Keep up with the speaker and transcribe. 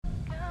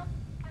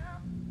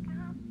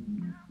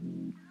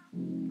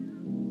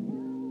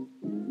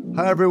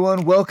Hi,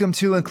 everyone. Welcome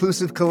to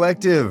Inclusive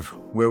Collective,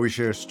 where we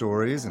share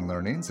stories and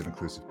learnings of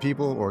inclusive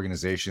people,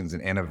 organizations,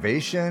 and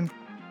innovation.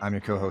 I'm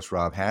your co-host,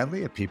 Rob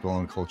Hadley, a people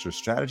and culture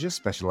strategist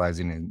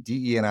specializing in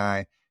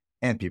DE&I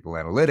and people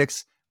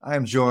analytics. I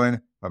am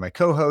joined by my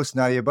co-host,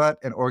 Nadia Butt,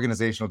 an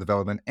organizational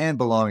development and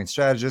belonging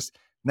strategist.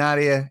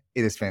 Nadia,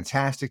 it is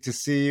fantastic to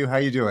see you. How are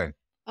you doing?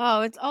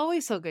 Oh, it's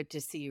always so good to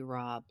see you,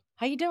 Rob.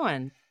 How you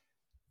doing?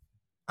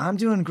 I'm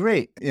doing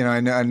great. You know,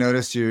 I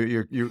noticed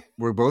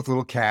we're both a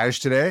little cash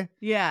today.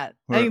 Yeah.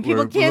 I mean,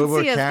 people can't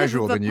see us because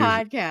it's a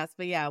podcast, usual.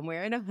 but yeah, I'm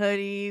wearing a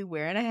hoodie,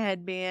 wearing a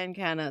headband,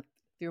 kind of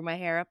threw my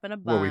hair up in a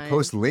bun. Well, we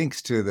post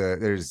links to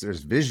there's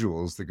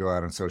visuals that go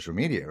out on social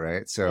media,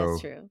 right? So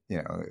that's true.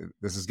 You know,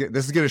 this is going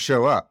to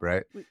show up,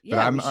 right?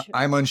 Yeah, but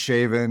I'm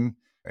unshaven,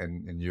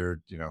 and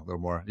you're a little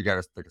more. You got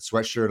a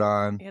sweatshirt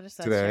on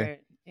today.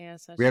 Yeah,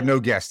 sweatshirt. We have no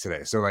guests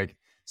today, so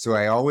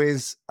I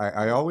always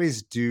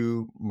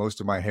do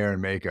most of my hair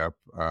and makeup,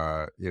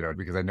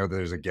 because I know that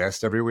there's a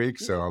guest every week.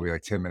 So I'll be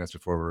like 10 minutes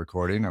before we're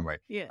recording. I'm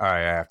like, all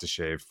right, I have to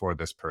shave for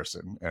this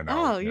person. And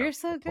you're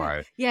so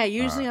good. Yeah,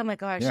 usually I'm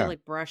like, I should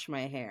like brush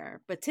my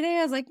hair. But today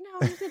I was like,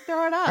 no, we should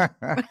throw it up.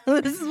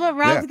 This is what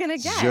Rob's going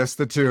to get. Just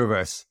the two of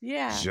us.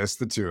 Yeah. Just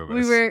the two of us.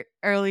 We were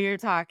earlier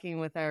talking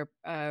with our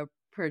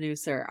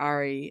producer,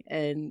 Ari,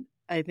 and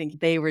I think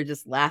they were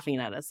just laughing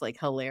at us, like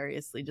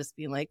hilariously, just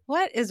being like,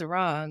 what is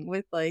wrong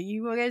with like,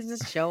 you guys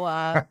just show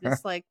up,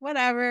 just like,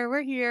 whatever,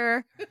 we're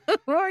here,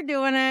 we're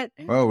doing it.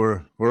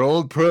 Well, we're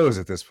old pros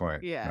at this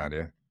point, yeah.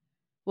 Nadia.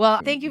 Well,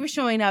 thank you for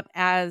showing up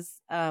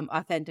as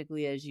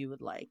authentically as you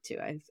would like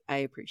to. I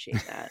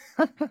appreciate that.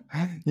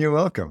 You're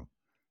welcome.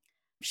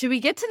 Should we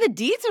get to the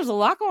deets? There's a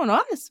lot going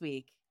on this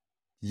week.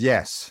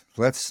 Yes,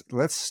 let's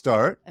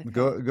start. Okay.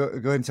 Go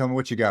ahead and tell me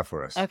what you got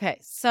for us. Okay,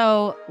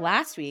 so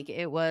last week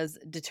it was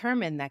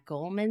determined that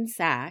Goldman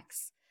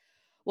Sachs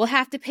will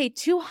have to pay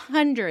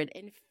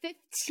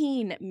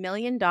 $215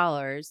 million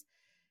to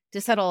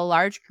settle a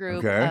large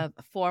group of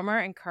former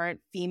and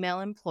current female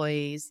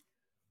employees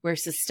where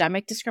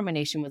systemic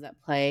discrimination was at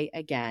play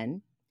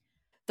again.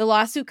 The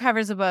lawsuit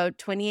covers about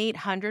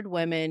 2,800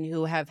 women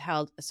who have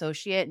held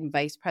associate and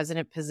vice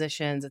president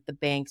positions at the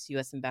bank's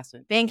U.S.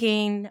 investment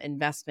banking,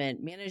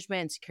 investment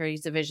management, and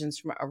securities divisions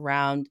from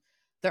around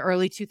the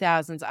early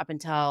 2000s up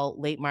until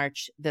late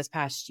March this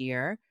past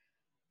year.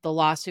 The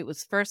lawsuit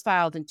was first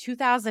filed in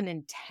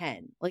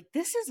 2010. Like,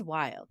 this is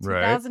wild. Right.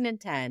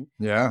 2010.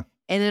 Yeah.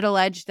 And it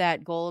alleged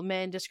that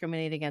Goldman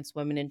discriminated against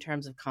women in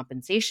terms of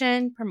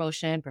compensation,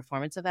 promotion,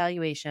 performance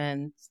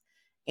evaluations,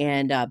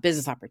 and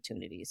business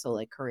opportunities, so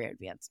like career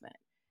advancement.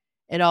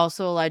 It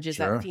also alleges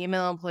that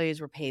female employees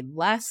were paid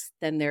less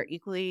than their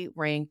equally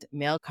ranked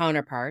male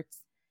counterparts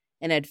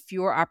and had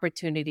fewer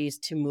opportunities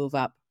to move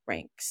up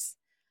ranks.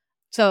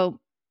 So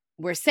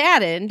we're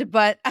saddened,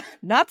 but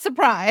not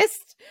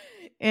surprised.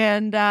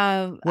 And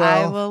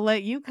I will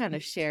let you kind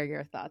of share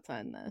your thoughts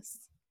on this.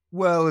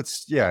 Well,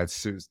 it's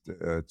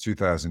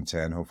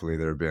 2010. Hopefully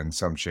there have been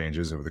some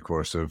changes over the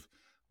course of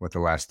the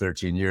last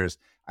 13 years.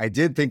 I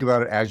did think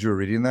about it as you were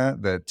reading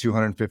that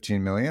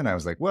 215 million. I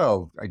was like,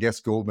 well, I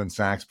guess Goldman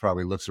Sachs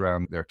probably looks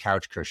around their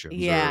couch cushions.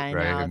 Yeah, I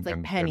know. It's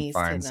like pennies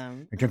to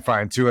them. And can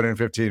find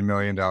 $215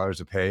 million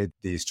to pay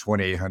these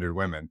 2,800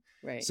 women.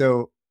 Right.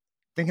 So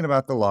thinking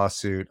about the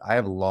lawsuit, I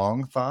have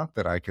long thought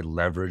that I could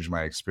leverage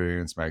my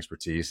experience, my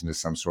expertise into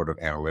some sort of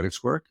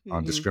analytics work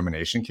on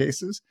discrimination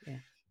cases. Yeah.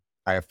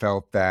 I have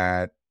felt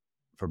that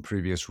from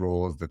previous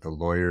roles that the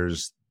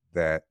lawyers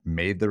that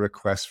made the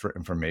request for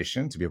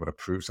information to be able to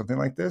prove something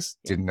like this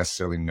didn't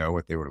necessarily know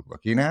what they were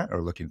looking at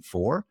or looking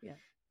for. Yeah.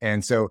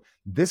 And so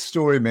this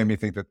story made me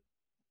think that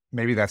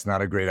maybe that's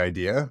not a great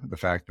idea. The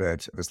fact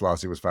that this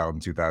lawsuit was filed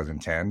in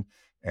 2010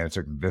 and it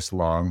took this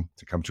long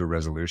to come to a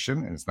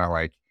resolution. And it's not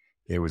like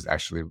it was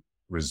actually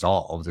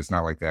resolved. It's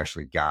not like they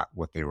actually got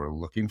what they were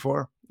looking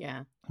for.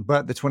 Yeah.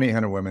 But the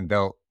 2,800 women,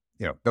 they'll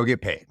get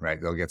paid, right?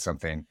 They'll get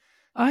something.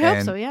 I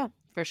hope so. Yeah,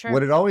 for sure.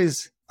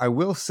 I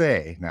will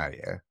say,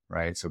 Nadia,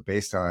 right? So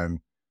based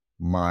on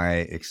my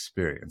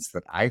experience,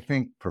 that I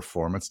think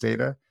performance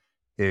data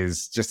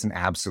is just an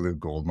absolute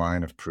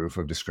goldmine of proof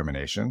of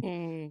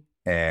discrimination.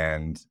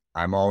 And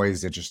I'm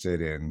always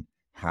interested in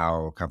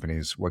how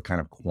companies, what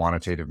kind of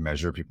quantitative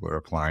measure people are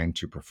applying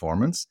to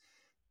performance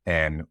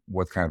and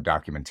what kind of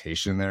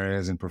documentation there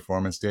is in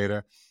performance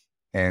data.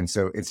 And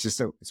so it's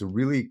just it's a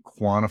really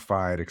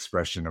quantified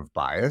expression of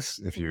bias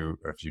if you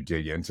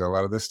dig into a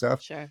lot of this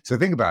stuff. Sure. So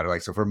think about it.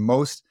 Like, so for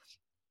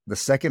the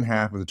second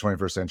half of the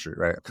 21st century,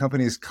 right?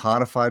 Companies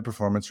codified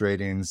performance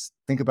ratings.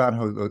 Think about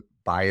how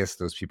biased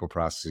those people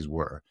processes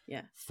were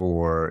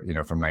for,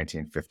 from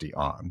 1950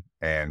 on.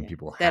 And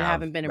people that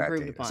haven't been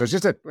improved data. upon. So it's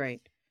just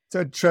it's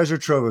a treasure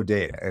trove of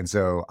data. And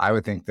so I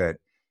would think that,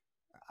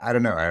 I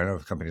don't know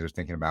if companies are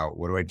thinking about,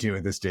 what do I do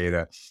with this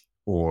data?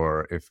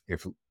 Or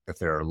if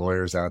there are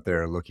lawyers out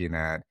there looking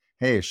at,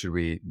 hey, should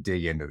we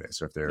dig into this?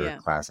 Or if there are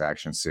class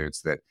action suits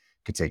that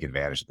could take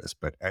advantage of this.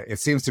 But it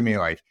seems to me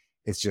like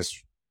it's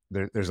just,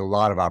 there's a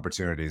lot of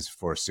opportunities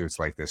for suits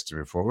like this to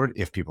move forward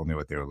if people knew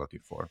what they were looking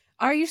for.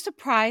 Are you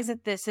surprised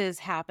that this is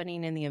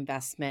happening in the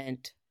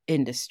investment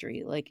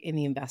industry, like in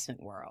the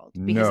investment world,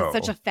 because No. it's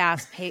such a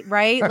fast pace,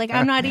 right? Like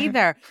I'm not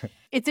either.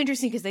 It's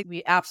interesting because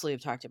we absolutely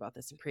have talked about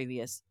this in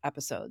previous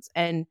episodes.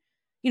 And,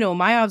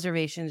 my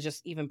observations,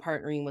 just even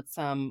partnering with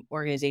some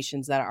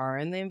organizations that are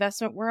in the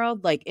investment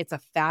world, like it's a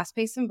fast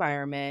paced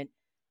environment.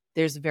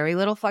 There's very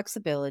little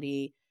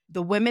flexibility.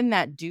 The women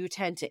that do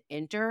tend to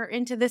enter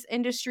into this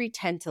industry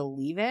tend to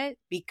leave it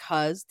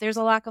because there's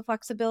a lack of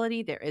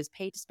flexibility. There is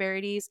pay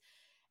disparities.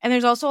 And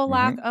there's also a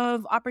lack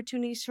of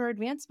opportunities for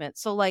advancement.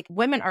 So like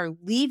women are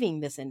leaving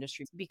this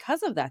industry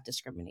because of that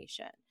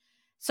discrimination.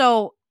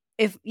 So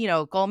if,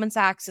 Goldman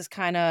Sachs is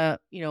kind of,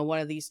 one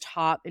of these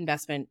top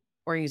investment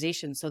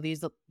organizations. So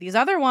these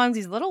other ones,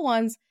 these little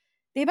ones,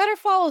 they better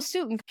follow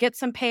suit and get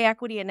some pay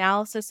equity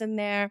analysis in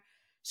there,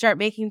 start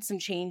making some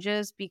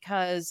changes,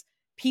 because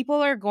people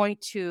are going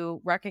to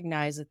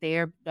recognize that they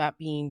are not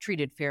being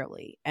treated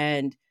fairly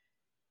and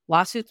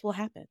lawsuits will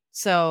happen.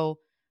 So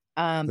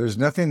there's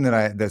nothing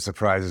that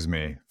surprises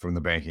me from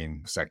the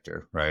banking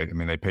sector, right? I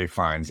mean, they pay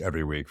fines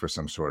every week for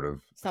some sort of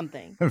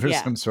something.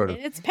 some sort of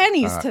it's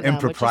pennies to them,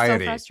 which is so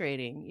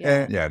frustrating.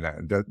 Yeah, no,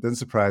 that doesn't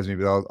surprise me,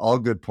 but all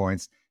good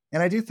points.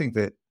 And I do think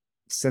that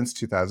since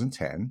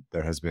 2010,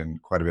 there has been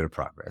quite a bit of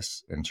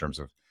progress in terms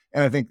of,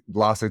 and I think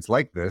lawsuits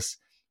like this,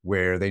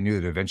 where they knew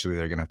that eventually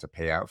they're going to have to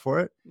pay out for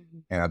it,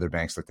 and other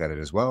banks looked at it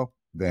as well,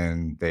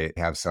 then they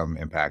have some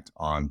impact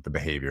on the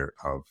behavior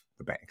of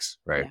the banks,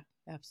 right? Yeah.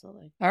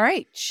 Absolutely. All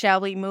right.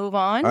 Shall we move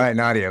on? All right,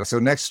 Nadia. So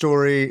next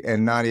story,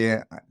 and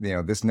Nadia,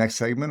 this next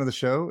segment of the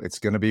show, it's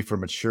going to be for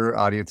mature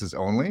audiences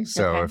only.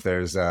 So if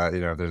there's,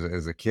 if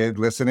there's a kid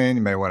listening,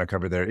 you may want to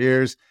cover their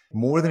ears.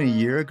 More than a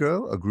year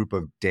ago, a group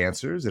of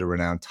dancers at a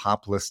renowned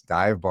topless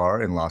dive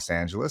bar in Los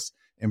Angeles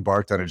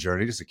embarked on a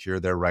journey to secure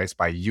their rights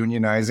by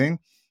unionizing.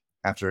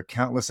 After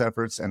countless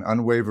efforts and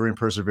unwavering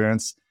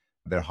perseverance,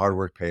 their hard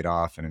work paid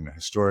off, and in a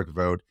historic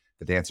vote,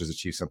 the dancers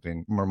achieved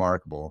something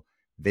remarkable.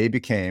 They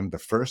became the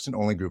first and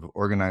only group of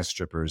organized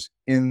strippers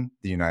in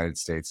the United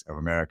States of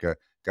America.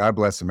 God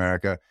bless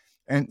America.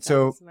 And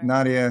so,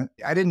 Nadia,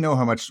 I didn't know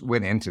how much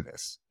went into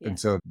this. Yeah. And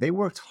so they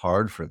worked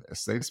hard for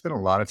this. They spent a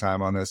lot of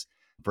time on this.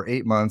 For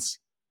 8 months,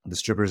 the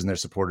strippers and their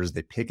supporters,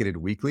 they picketed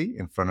weekly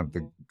in front of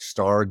the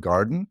Star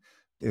Garden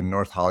in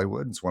North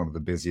Hollywood. It's one of the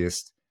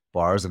busiest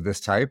bars of this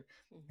type.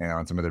 And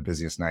on some of their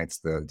busiest nights,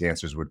 the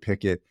dancers would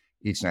picket.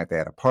 Each night they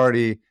had a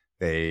party.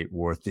 They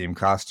wore themed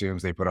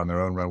costumes. They put on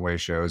their own runway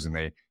shows, and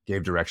they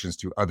gave directions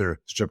to other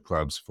strip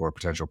clubs for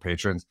potential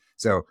patrons.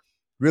 So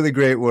really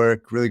great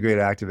work, really great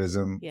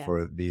activism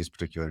for these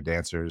particular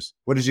dancers.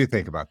 What did you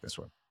think about this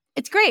one?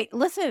 It's great.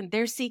 Listen,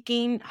 they're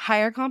seeking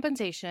higher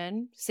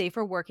compensation,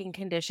 safer working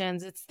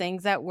conditions. It's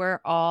things that we're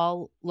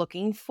all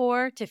looking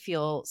for to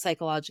feel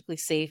psychologically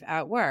safe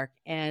at work.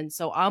 And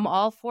so I'm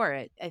all for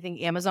it. I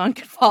think Amazon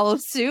could follow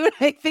suit.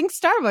 I think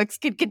Starbucks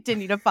could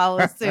continue to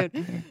follow suit.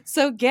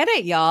 So get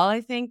it, y'all.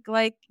 I think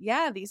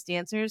these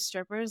dancers,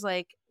 strippers,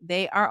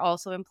 they are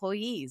also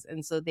employees.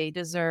 And so they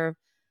deserve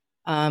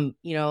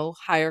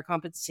higher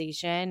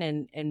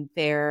compensation and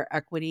fair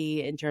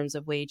equity in terms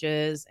of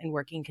wages and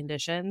working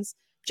conditions,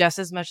 just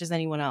as much as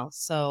anyone else.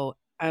 So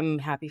I'm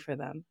happy for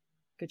them.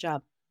 Good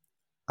job.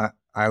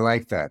 I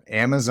like that.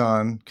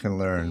 Amazon can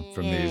learn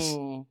from these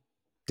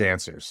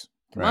dancers.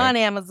 Come on,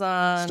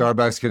 Amazon.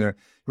 Starbucks can,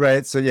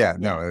 right? So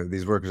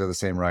these workers have the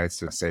same rights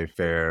to a safe,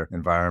 fair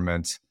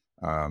environment.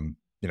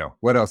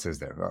 What else is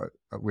there?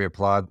 We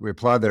applaud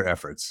their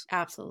efforts.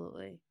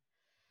 Absolutely.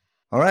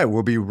 All right,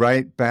 we'll be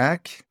right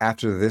back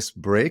after this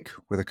break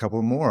with a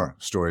couple more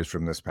stories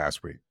from this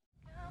past week.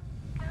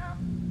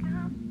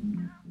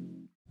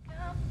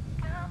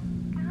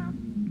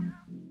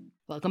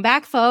 Welcome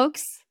back,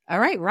 folks. All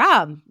right,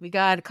 Rob, we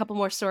got a couple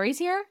more stories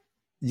here.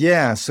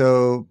 Yeah,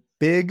 so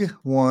big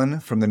one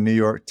from the New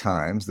York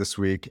Times this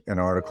week, an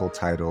article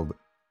titled,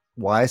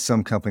 "Why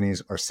Some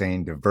Companies Are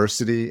Saying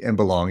Diversity and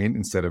Belonging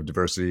Instead of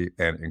Diversity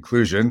and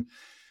Inclusion,"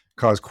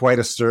 caused quite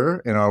a stir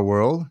in our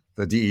world,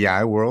 the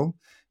DEI world.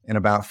 In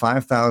about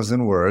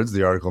 5,000 words,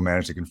 the article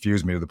managed to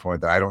confuse me to the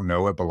point that I don't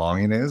know what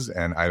belonging is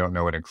and I don't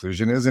know what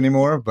inclusion is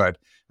anymore. But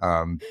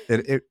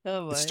it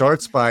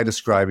starts by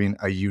describing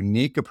a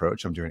unique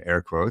approach, I'm doing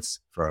air quotes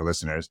for our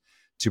listeners,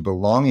 to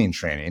belonging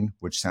training,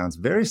 which sounds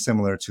very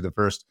similar to the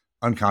first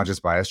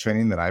unconscious bias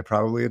training that I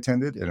probably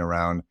attended in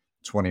around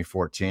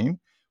 2014,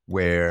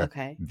 where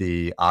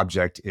the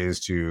object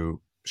is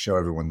to show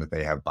everyone that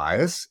they have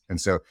bias. And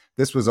so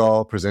this was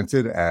all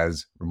presented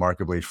as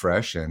remarkably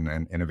fresh and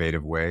an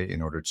innovative way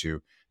in order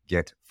to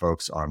get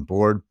folks on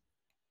board.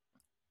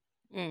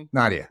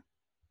 Nadia,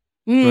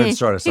 go ahead and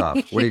start us off.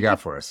 What do you got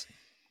for us?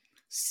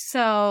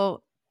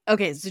 So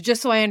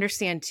just so I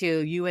understand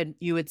too,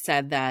 you had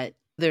said that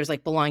there's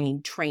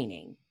belonging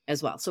training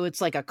as well. So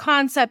it's a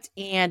concept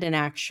and an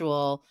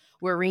actual,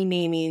 we're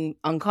renaming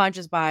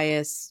unconscious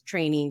bias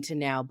training to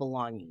now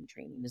belonging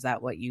training. Is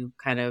that what you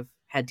kind of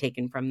had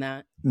taken from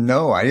that?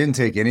 No, I didn't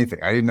take anything.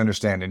 I didn't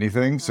understand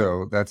anything.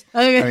 So that's,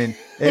 I didn't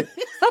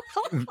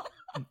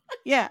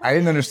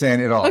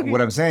understand it all. Okay.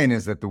 What I'm saying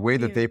is that the way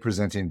that they're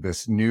presenting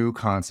this new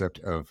concept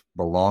of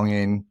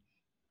belonging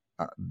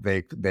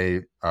they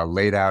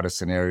laid out a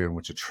scenario in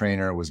which a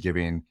trainer was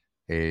giving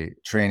a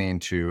training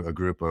to a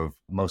group of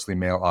mostly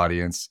male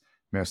audience,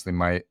 mostly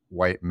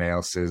white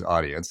male cis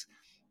audience.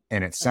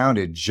 And it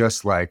sounded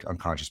just like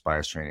unconscious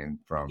bias training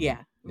from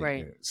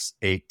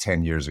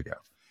 8-10 years ago.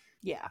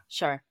 Yeah,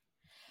 sure.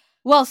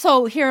 Well,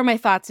 so here are my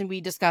thoughts, and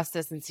we discussed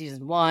this in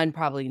season 1,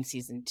 probably in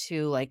season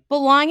 2. Like,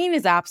 belonging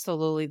is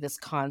absolutely this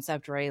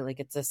concept, right? Like,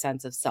 it's a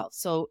sense of self.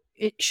 So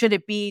should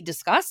it be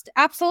discussed?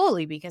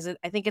 Absolutely, because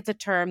I think it's a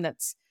term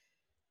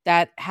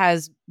that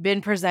has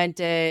been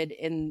presented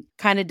in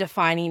kind of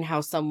defining how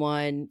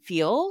someone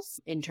feels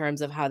in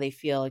terms of how they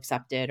feel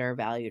accepted or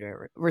valued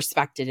or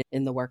respected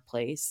in the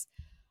workplace.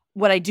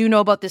 What I do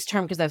know about this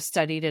term, because I've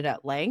studied it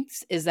at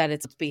length, is that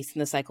it's based in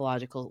the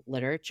psychological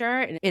literature,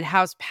 and it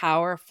has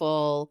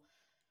powerful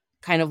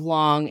kind of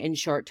long and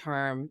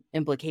short-term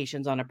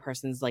implications on a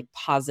person's like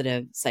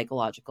positive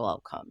psychological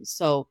outcomes.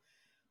 So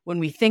when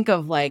we think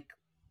of like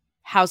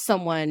how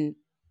someone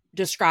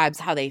describes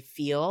how they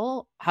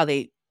feel, how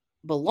they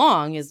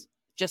belong is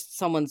just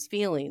someone's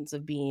feelings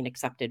of being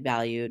accepted,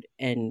 valued,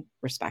 and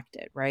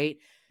respected, right?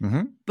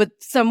 Mm-hmm. But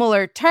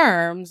similar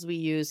terms we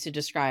use to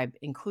describe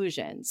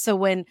inclusion. So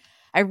when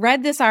I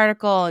read this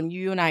article and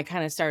you and I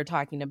kind of started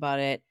talking about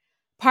it,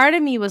 part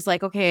of me was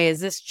like, okay, is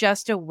this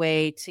just a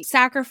way to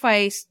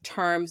sacrifice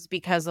terms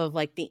because of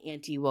like the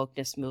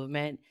anti-wokeness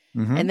movement?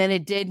 Mm-hmm. And then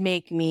it did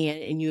make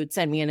me, and you would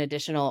send me an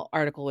additional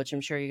article, which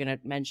I'm sure you're going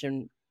to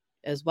mention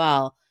as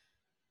well.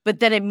 But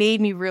then it made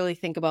me really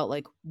think about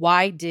like,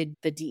 why did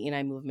the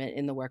DE&I movement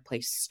in the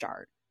workplace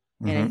start?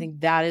 Mm-hmm. And I think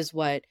that is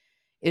what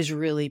is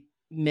really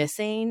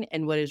missing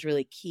and what is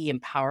really key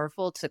and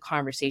powerful to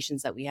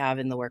conversations that we have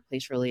in the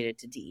workplace related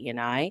to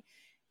DE&I.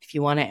 If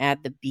you want to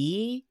add the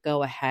B,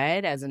 go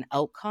ahead as an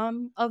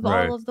outcome of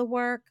all of the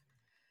work.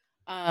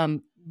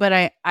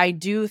 But I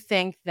do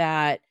think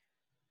that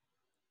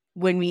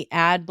when we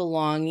add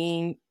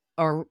belonging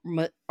or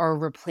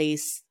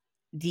replace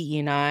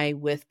DE&I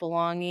with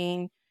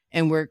belonging,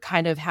 and we're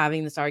kind of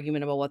having this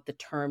argument about what the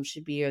term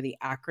should be or the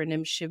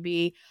acronym should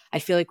be, I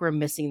feel like we're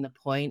missing the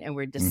point, and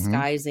we're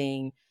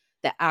disguising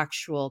the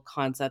actual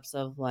concepts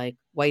of like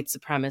white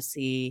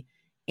supremacy,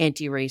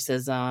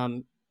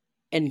 anti-racism,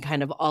 and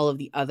kind of all of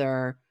the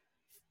other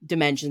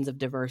dimensions of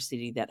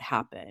diversity that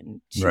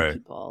happen to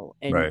people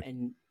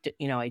and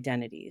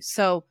identities.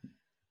 So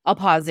I'll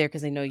pause there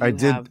because I know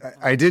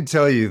I did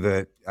tell you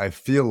that I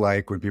feel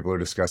like when people are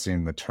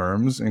discussing the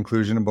terms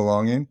inclusion and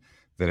belonging,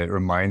 that it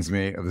reminds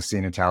me of the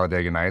scene in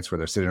Talladega Nights where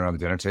they're sitting around the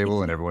dinner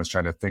table and everyone's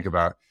trying to think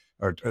about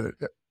or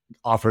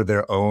offer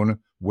their own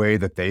way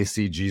that they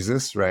see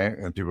Jesus, right?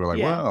 And people are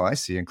like, well, I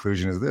see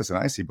inclusion as this and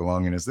I see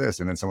belonging as this.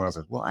 And then someone else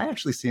says, well, I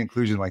actually see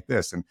inclusion like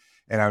this. And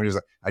I'm just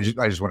like, I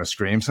just want to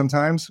scream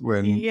sometimes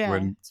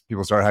when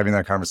people start having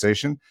that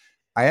conversation.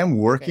 I am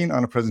working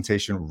on a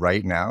presentation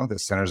right now that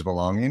centers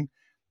belonging.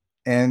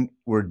 And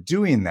we're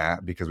doing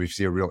that because we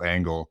see a real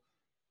angle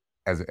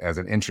as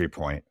an entry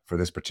point for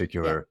this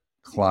particular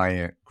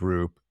client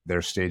group,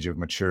 their stage of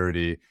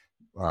maturity,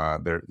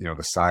 the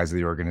size of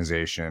the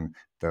organization,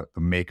 the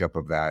makeup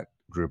of that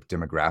group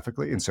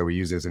demographically. And so we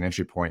use it as an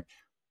entry point,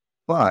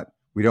 but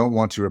we don't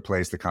want to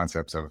replace the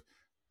concepts of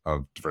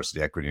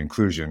diversity, equity,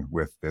 inclusion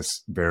with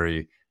this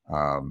very,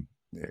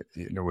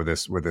 with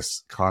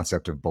this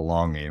concept of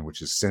belonging,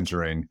 which is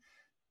centering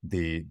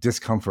the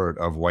discomfort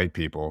of white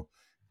people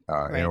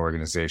in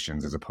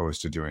organizations as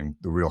opposed to doing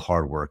the real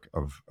hard work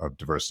of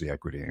diversity,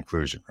 equity, and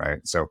inclusion. Right.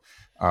 So,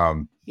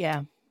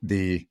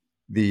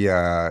 we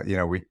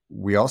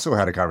also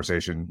had a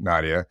conversation,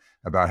 Nadia,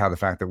 about how the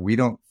fact that we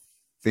don't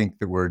think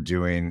that we're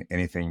doing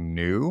anything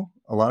new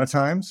a lot of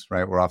times,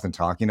 right? We're often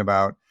talking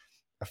about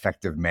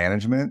effective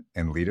management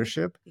and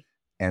leadership.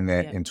 And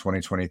that in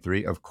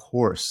 2023, of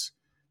course,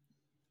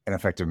 an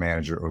effective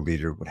manager or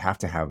leader would have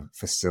to have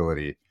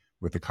facility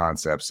with the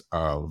concepts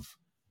of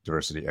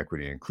diversity,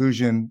 equity, and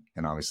inclusion,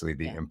 and obviously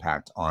the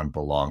impact on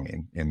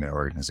belonging in their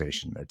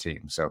organization, their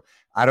team. So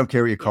I don't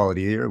care what you call it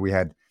either. We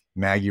had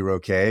Maggie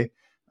Roque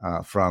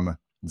from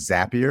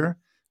Zapier.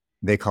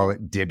 They call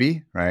it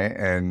Dibby, right?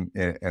 And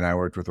I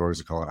worked with orgs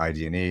that call it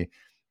ID&E.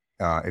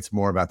 It's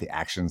more about the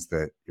actions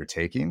that you're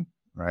taking,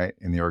 right,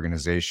 in the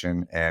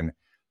organization. And,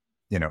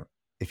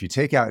 if you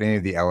take out any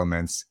of the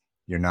elements,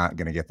 you're not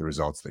going to get the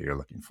results that you're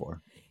looking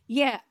for.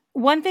 Yeah.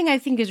 One thing I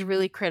think is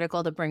really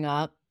critical to bring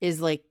up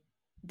is like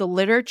the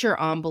literature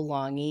on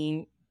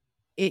belonging.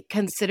 It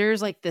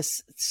considers like this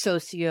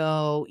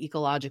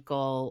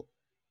socio-ecological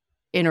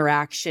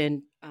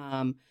interaction.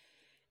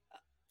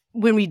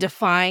 When we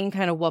define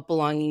kind of what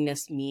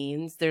belongingness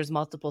means, there's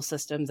multiple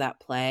systems at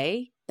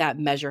play that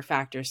measure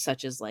factors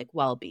such as like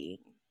well-being,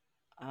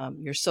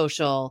 your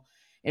social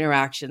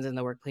interactions in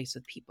the workplace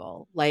with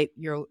people, like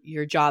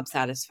your job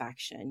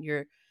satisfaction,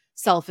 your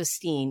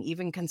self-esteem,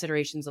 even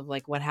considerations of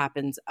like what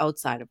happens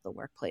outside of the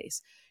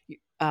workplace.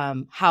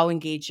 How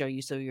engaged are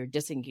you? So your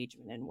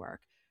disengagement in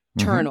work,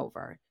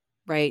 turnover,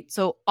 right?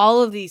 So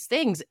all of these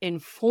things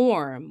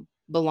inform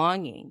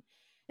belonging.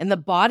 And the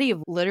body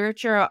of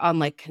literature on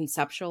like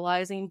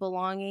conceptualizing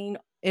belonging,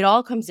 it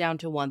all comes down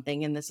to one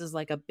thing. And this is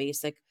like a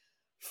basic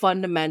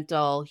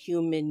fundamental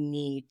human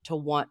need to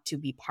want to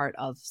be part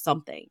of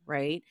something,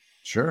 right?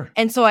 Sure.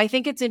 And so I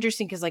think it's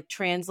interesting because, like,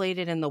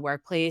 translated in the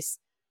workplace,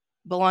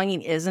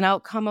 belonging is an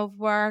outcome of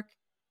work.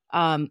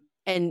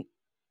 And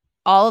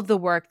all of the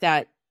work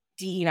that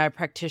DE&I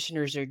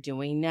practitioners are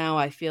doing now,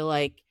 I feel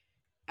like,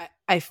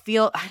 I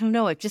don't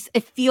know, it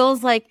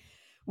feels like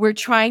we're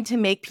trying to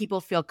make people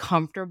feel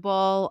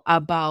comfortable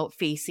about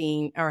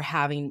facing or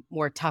having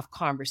more tough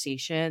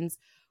conversations,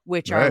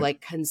 which are Right.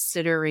 like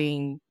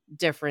considering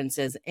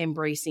differences,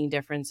 embracing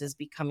differences,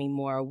 becoming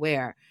more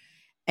aware.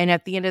 And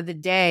at the end of the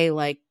day,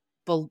 like,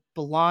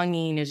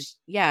 belonging is,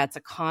 yeah, it's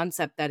a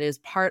concept that is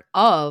part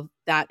of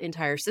that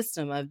entire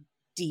system of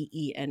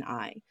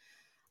DE&I.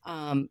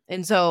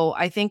 And so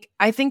I think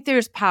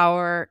there's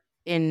power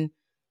in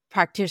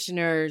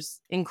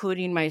practitioners,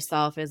 including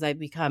myself, as I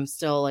become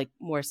still like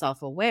more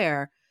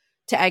self-aware,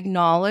 to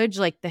acknowledge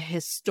like the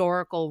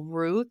historical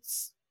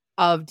roots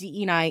of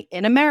DE&I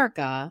in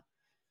America,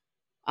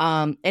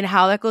 and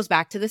how that goes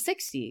back to the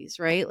 60s,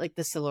 right? Like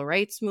the civil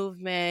rights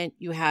movement,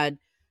 you had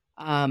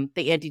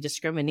the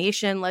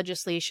anti-discrimination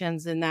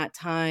legislations in that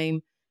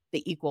time,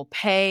 the Equal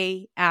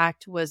Pay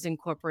Act was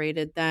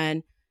incorporated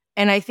then.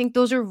 And I think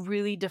those are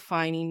really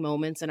defining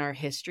moments in our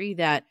history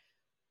that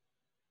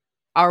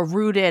are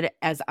rooted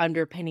as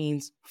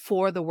underpinnings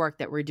for the work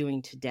that we're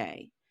doing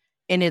today.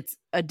 And it's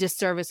a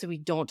disservice that we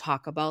don't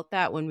talk about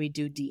that when we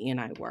do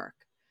DE&I work.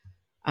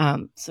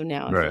 So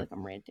now I feel like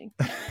I'm ranting.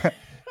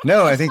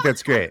 No, I think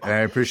that's great. And I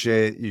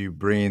appreciate you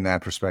bringing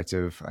that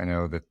perspective. I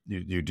know that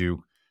you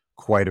do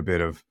quite a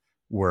bit of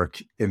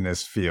work in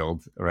this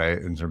field, right,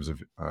 in terms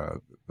of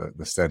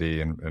the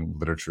study and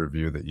literature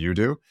review that you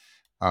do.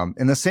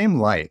 In the same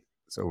light,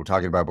 so we're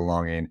talking about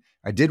belonging,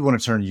 I did want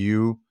to turn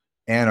you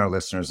and our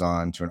listeners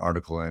on to an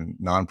article in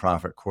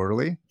Nonprofit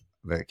Quarterly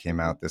that came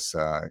out this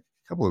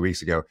couple of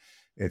weeks ago.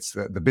 It's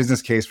the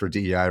business case for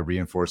DEI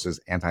reinforces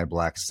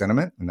anti-Black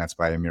sentiment, and that's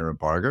by Amira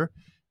Barger.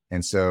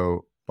 And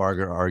so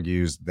Barger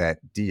argues that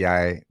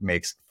DEI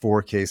makes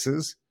 4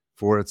 cases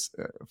for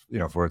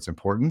its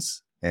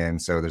importance.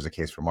 And so there's a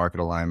case for market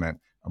alignment,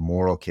 a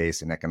moral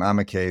case, an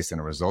economic case, and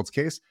a results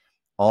case,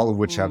 all of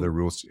which have their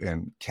roots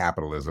in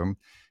capitalism.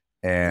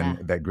 And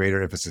that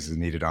greater emphasis is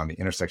needed on the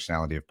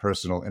intersectionality of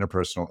personal,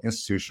 interpersonal,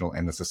 institutional,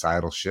 and the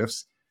societal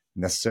shifts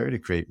necessary to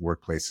create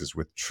workplaces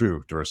with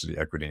true diversity,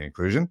 equity, and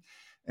inclusion.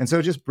 And so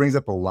it just brings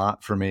up a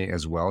lot for me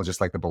as well,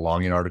 just like the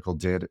belonging article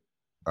did,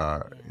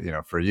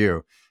 for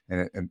you.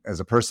 And as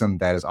a person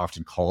that is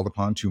often called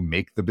upon to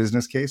make the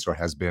business case or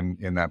has been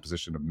in that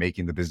position of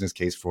making the business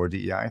case for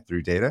DEI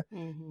through data.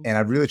 Mm-hmm. And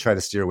I've really tried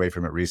to steer away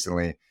from it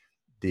recently.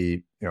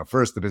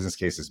 First, the business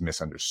case is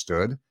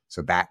misunderstood.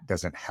 So that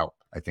doesn't help.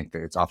 I think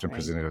that it's often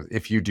presented as,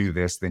 if you do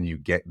this, then you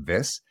get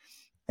this.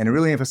 And it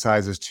really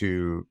emphasizes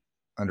to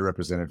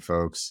underrepresented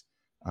folks,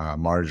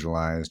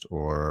 marginalized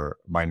or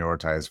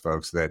minoritized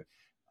folks that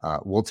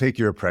we'll take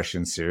your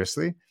oppression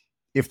seriously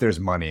if there's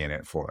money in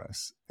it for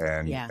us.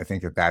 And I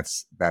think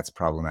that's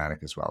problematic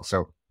as well.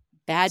 So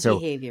bad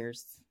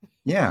behaviors.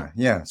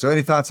 Yeah. So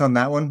any thoughts on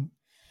that one?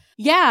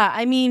 Yeah,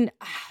 I mean,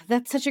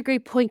 that's such a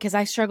great point because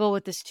I struggle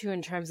with this too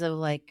in terms of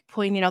like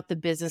pointing out the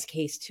business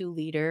case to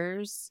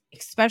leaders,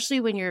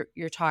 especially when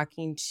you're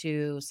talking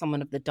to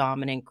someone of the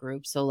dominant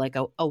group, so like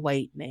a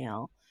white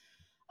male.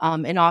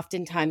 And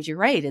oftentimes you're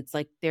right, it's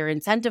like they're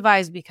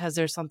incentivized because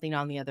there's something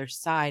on the other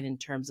side in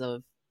terms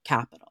of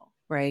capital,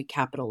 right?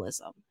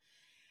 Capitalism.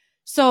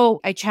 So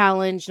I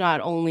challenge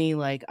not only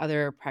like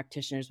other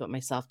practitioners, but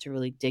myself to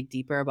really dig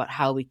deeper about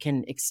how we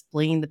can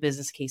explain the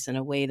business case in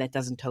a way that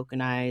doesn't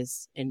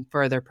tokenize and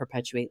further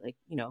perpetuate, like,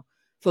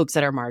 folks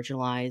that are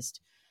marginalized.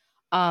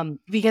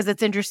 Because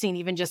it's interesting,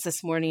 even just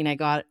this morning, I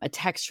got a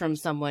text from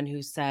someone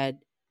who said,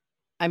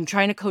 I'm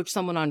trying to coach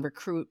someone on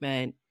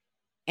recruitment.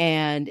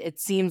 And it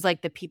seems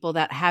like the people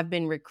that have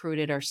been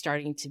recruited are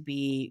starting to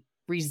be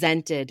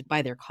resented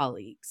by their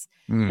colleagues.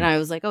 And I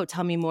was like, oh,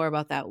 tell me more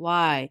about that.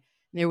 Why?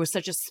 There was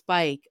such a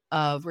spike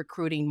of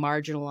recruiting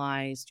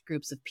marginalized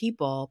groups of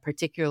people,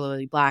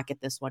 particularly Black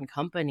at this one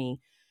company,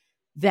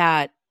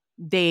 that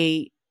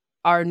they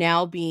are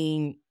now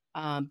being,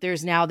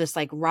 there's now this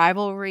like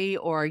rivalry,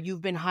 or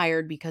you've been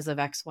hired because of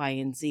X, Y,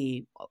 and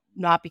Z,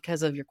 not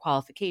because of your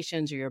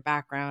qualifications or your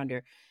background,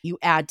 or you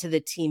add to the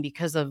team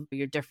because of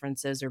your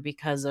differences or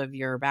because of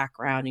your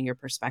background and your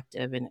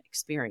perspective and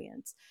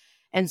experience.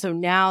 And so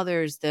now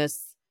there's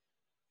this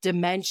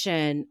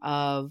dimension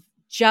of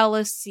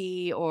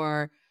jealousy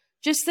or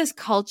just this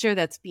culture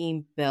that's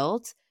being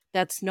built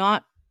that's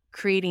not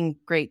creating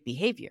great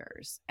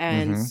behaviors.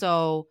 And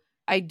so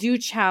I do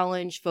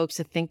challenge folks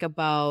to think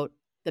about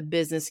the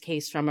business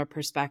case from a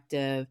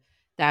perspective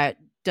that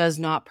does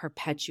not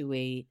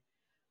perpetuate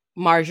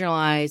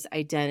marginalized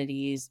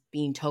identities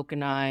being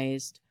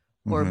tokenized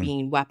or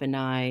being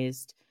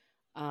weaponized.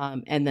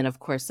 And then, of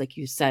course, like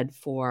you said,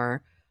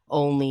 for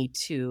only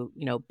to,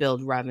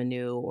 build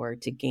revenue or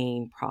to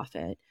gain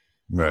profit.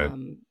 Right.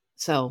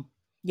 So,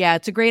 yeah,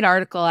 it's a great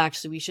article.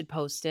 Actually, we should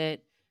post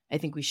it. I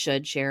think we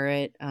should share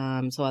it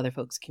so other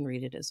folks can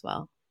read it as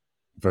well.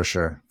 For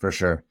sure.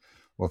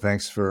 Well,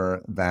 thanks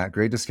for that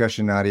great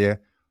discussion, Nadia.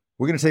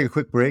 We're going to take a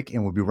quick break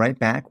and we'll be right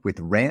back with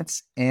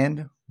Rants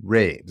and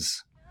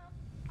Raves.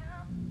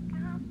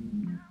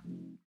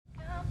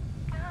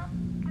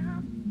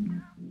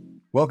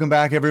 Welcome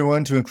back,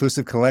 everyone, to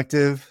Inclusive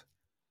Collective.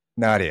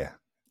 Nadia,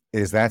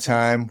 it is that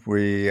time.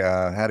 We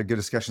had a good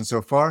discussion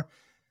so far.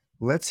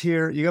 Let's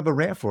hear, you have a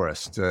rant for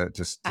us to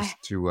close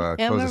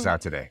us out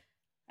today.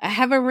 I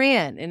have a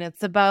rant, and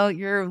it's about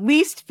your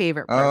least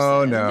favorite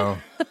person. Oh,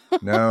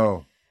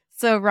 no.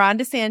 So Ron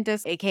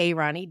DeSantis, a.k.a.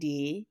 Ronnie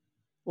D,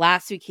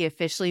 last week he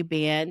officially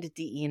banned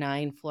DE&I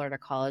in Florida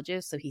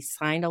colleges. So he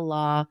signed a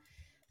law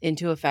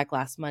into effect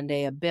last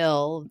Monday, a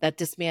bill that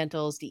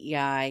dismantles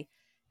DEI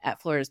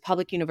at Florida's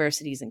public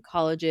universities and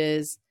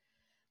colleges.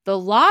 The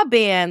law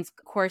bans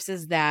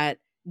courses that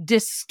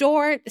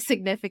distort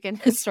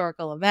significant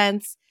historical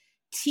events,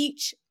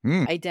 teach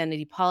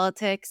identity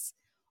politics,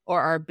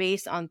 or are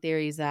based on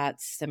theories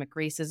that systemic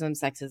racism,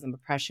 sexism,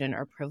 oppression,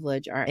 or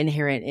privilege are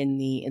inherent in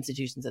the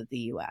institutions of the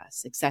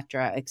U.S., et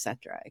cetera, et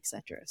cetera, et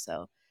cetera.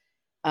 So,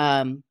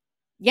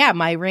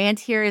 my rant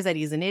here is that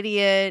he's an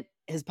idiot.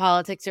 His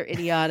politics are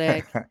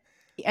idiotic.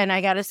 And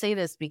I got to say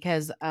this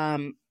because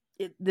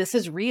this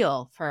is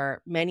real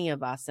for many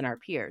of us and our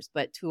peers.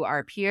 But to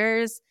our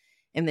peers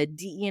in the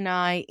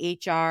DE&I,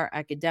 HR,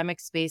 academic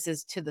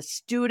spaces, to the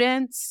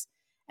students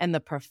and the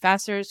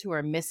professors who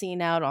are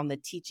missing out on the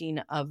teaching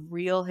of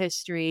real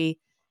history,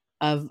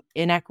 of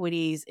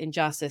inequities,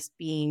 injustice,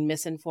 being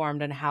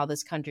misinformed on how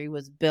this country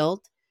was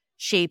built,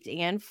 shaped,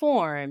 and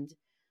formed,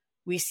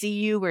 we see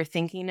you, we're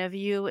thinking of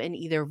you, and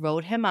either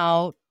vote him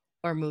out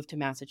or move to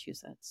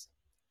Massachusetts.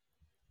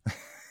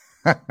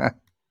 I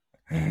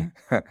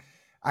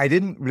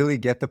didn't really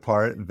get the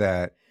part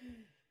that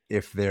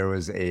if there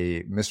was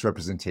a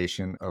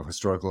misrepresentation of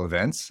historical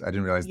events, I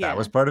didn't realize that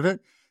was part of it.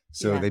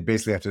 So they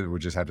basically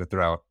would just have to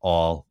throw out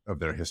all of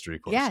their history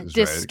courses.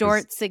 Yeah,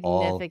 distort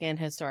significant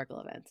historical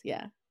events.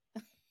 Yeah.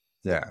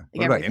 Yeah.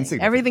 What about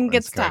insignificant? Everything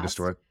gets tossed.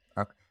 I'm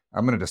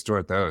going to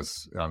distort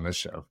those on this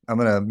show. I'm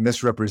going to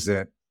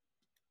misrepresent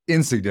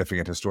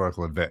insignificant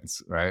historical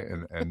events, right?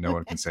 And no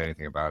one can say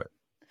anything about it.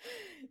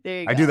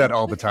 There you go. I do that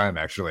all the time,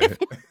 actually.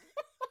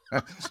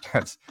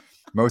 That's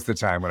most of the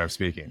time when I'm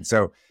speaking.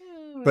 So,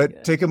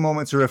 but take a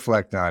moment to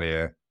reflect,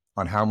 Nadia,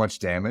 on how much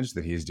damage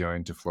that he's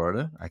doing to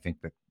Florida. I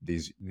think that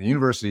the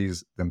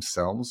universities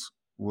themselves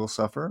will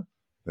suffer.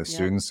 The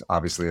students,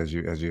 obviously, as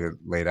you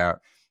laid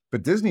out.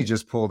 But Disney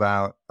just pulled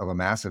out of a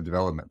massive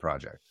development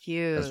project.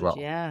 Huge, as well.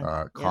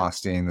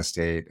 Costing the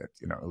state,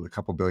 a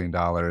couple $2 billion,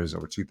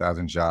 over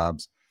 2,000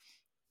 jobs,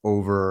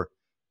 over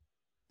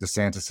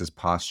DeSantis's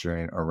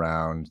posturing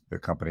around the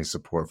company's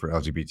support for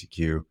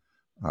LGBTQ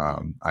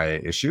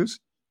issues.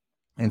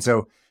 And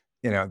so,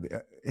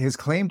 his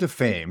claim to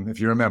fame,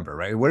 if you remember,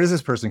 right? Where does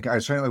this person, I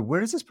was trying to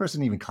where does this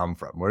person even come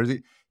from?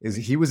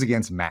 He was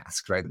against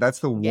masks, right? That's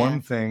the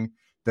one thing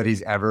that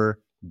he's ever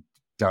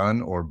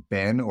done or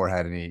been or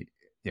had any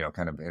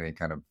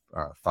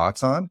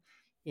thoughts on.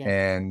 Yeah.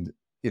 And,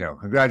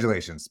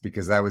 congratulations,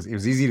 because it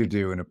was easy to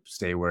do in a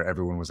state where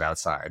everyone was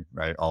outside,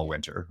 right? All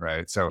winter,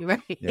 right? So, right.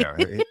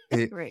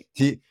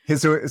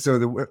 So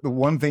the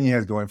one thing he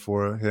has going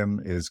for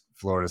him is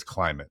Florida's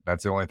climate.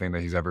 That's the only thing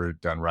that he's ever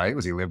done right,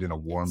 was he lived in a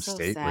warm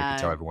state where he could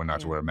tell everyone not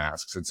to wear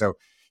masks. And so,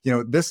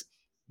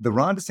 the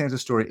Ron DeSantis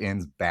story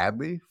ends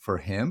badly for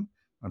him.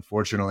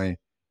 Unfortunately,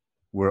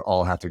 we'll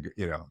all have to,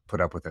 put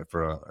up with it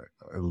for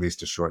at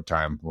least a short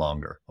time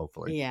longer,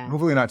 hopefully. Yeah.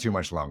 Hopefully not too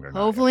much longer.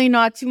 Hopefully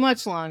not too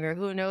much longer.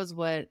 Who knows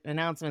what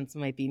announcements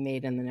might be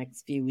made in the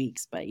next few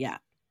weeks, but yeah.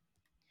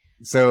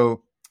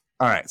 So,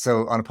 all right.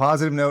 So on a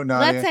positive note,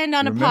 Nadia. Let's end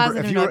on a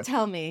positive note.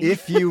 Tell me.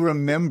 If you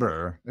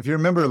remember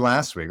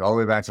last week, all the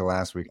way back to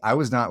last week, I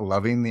was not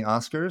loving the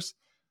Oscars,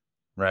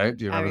 right?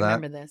 Do you remember that? I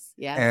remember this,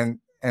 yeah.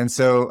 And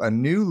so a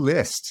new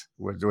list,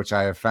 which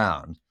I have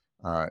found,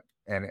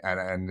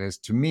 and is,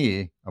 to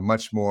me, a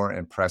much more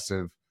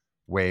impressive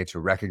way to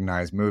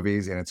recognize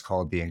movies, and it's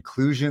called the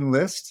Inclusion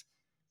List.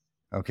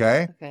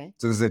 Okay.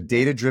 So this is a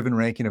data-driven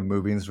ranking of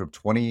movies from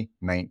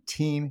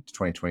 2019 to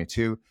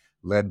 2022,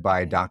 led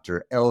by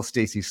Dr. L.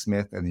 Stacy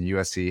Smith and the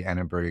USC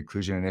Annenberg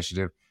Inclusion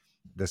Initiative.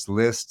 This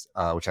list,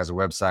 which has a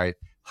website,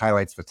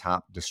 highlights the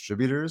top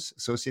distributors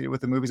associated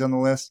with the movies on the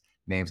list,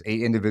 names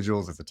 8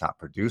 individuals as the top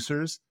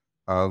producers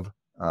of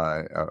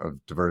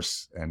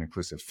diverse and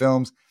inclusive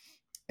films,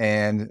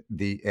 and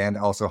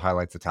also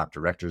highlights the top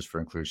directors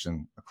for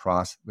inclusion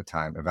across the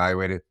time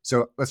evaluated.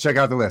 So let's check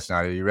out the list.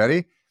 Nadia, are you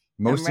ready?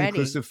 Most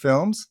inclusive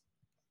films.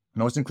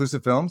 Number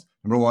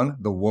 1,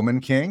 The Woman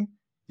King.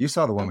 You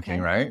saw The Woman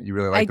King, right? You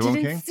really like The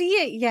Woman King? I didn't see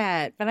it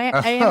yet, but I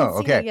haven't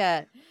seen it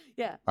yet.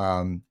 Yeah.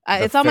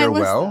 It's on my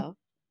list, though.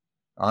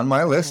 On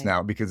my list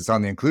now, because it's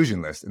on the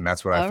inclusion list, and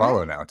that's what I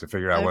follow now to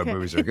figure out what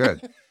movies are good.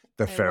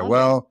 The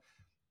Farewell.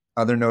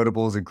 Other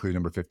notables include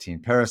number 15,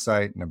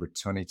 Parasite, number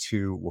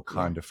 22,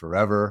 Wakanda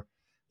Forever.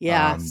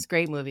 Yeah, it's a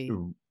great movie.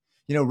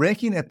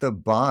 Ranking at the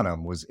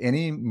bottom was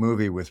any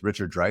movie with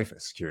Richard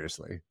Dreyfuss,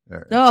 curiously.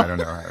 Oh. I don't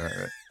know.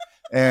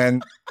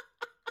 And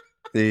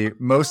the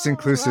most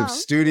inclusive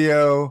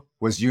studio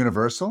was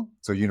Universal.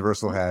 So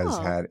Universal has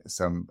had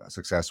some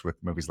success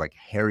with movies like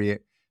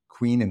Harriet,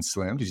 Queen and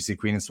Slim. Did you see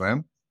Queen and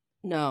Slim?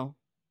 No.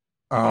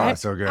 Oh,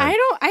 so good.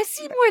 I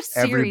see more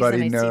series Everybody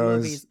than I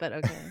knows. see movies, but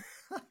okay.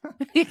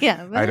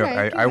 Yeah,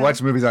 but I watch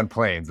movies on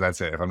planes.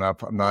 That's it. If I'm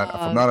not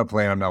a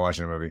plane, I'm not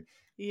watching a movie.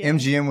 Yeah.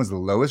 MGM was the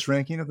lowest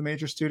ranking of the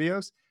major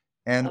studios,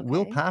 and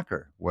Will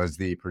Packer was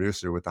the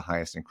producer with the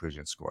highest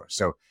inclusion score.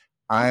 So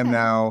we're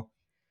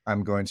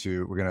going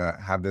to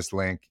have this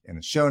link in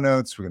the show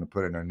notes. We're going to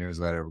put it in our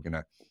newsletter.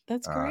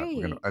 That's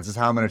great. This is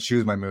how I'm going to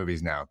choose my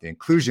movies now. The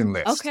inclusion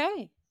list.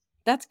 Okay.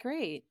 That's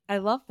great. I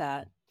love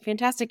that.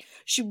 Fantastic.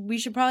 We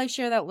should probably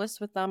share that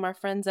list with our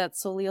friends at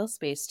Solil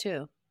Space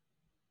too.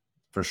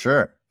 For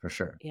sure.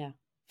 Yeah.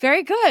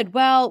 Very good.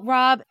 Well,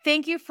 Rob,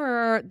 thank you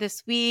for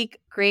this week.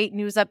 Great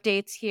news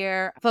updates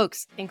here.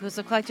 Folks,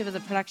 Inclusive Collective is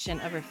a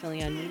production of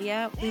Refilion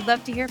Media. We'd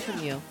love to hear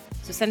from you.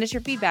 So send us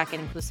your feedback at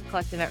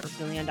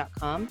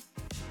inclusivecollective@refilion.com.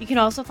 You can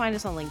also find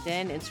us on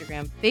LinkedIn,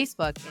 Instagram,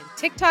 Facebook, and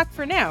TikTok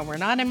for now. We're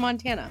not in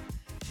Montana.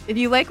 If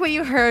you like what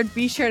you heard,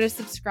 be sure to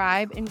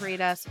subscribe and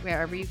rate us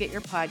wherever you get your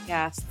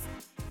podcasts.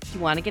 If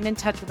you want to get in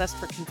touch with us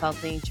for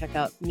consulting, check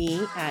out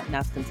me at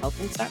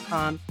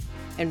nafconsultants.com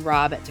and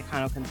Rob at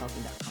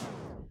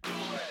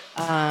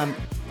tacanoconsulting.com.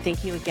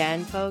 Thank you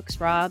again,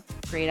 folks. Rob,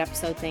 great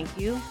episode. Thank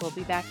you. We'll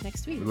be back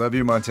next week. We love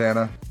you,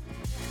 Montana.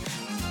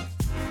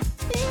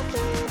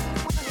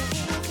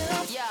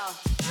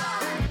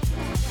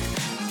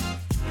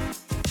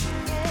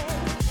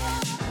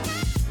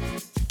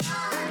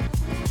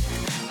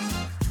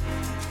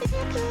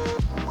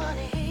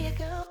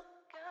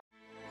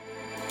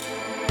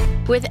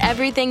 With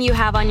everything you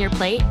have on your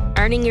plate,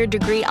 earning your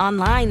degree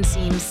online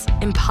seems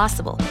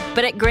impossible.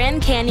 But at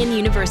Grand Canyon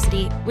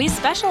University, we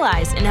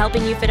specialize in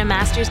helping you fit a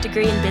master's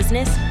degree in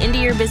business into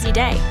your busy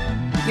day.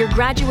 Your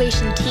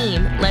graduation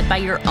team, led by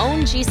your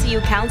own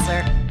GCU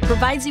counselor,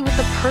 provides you with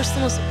the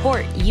personal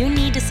support you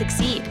need to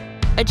succeed.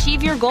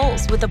 Achieve your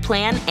goals with a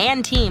plan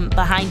and team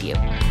behind you.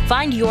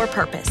 Find your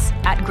purpose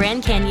at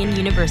Grand Canyon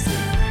University.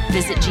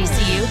 Visit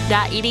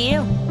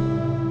gcu.edu.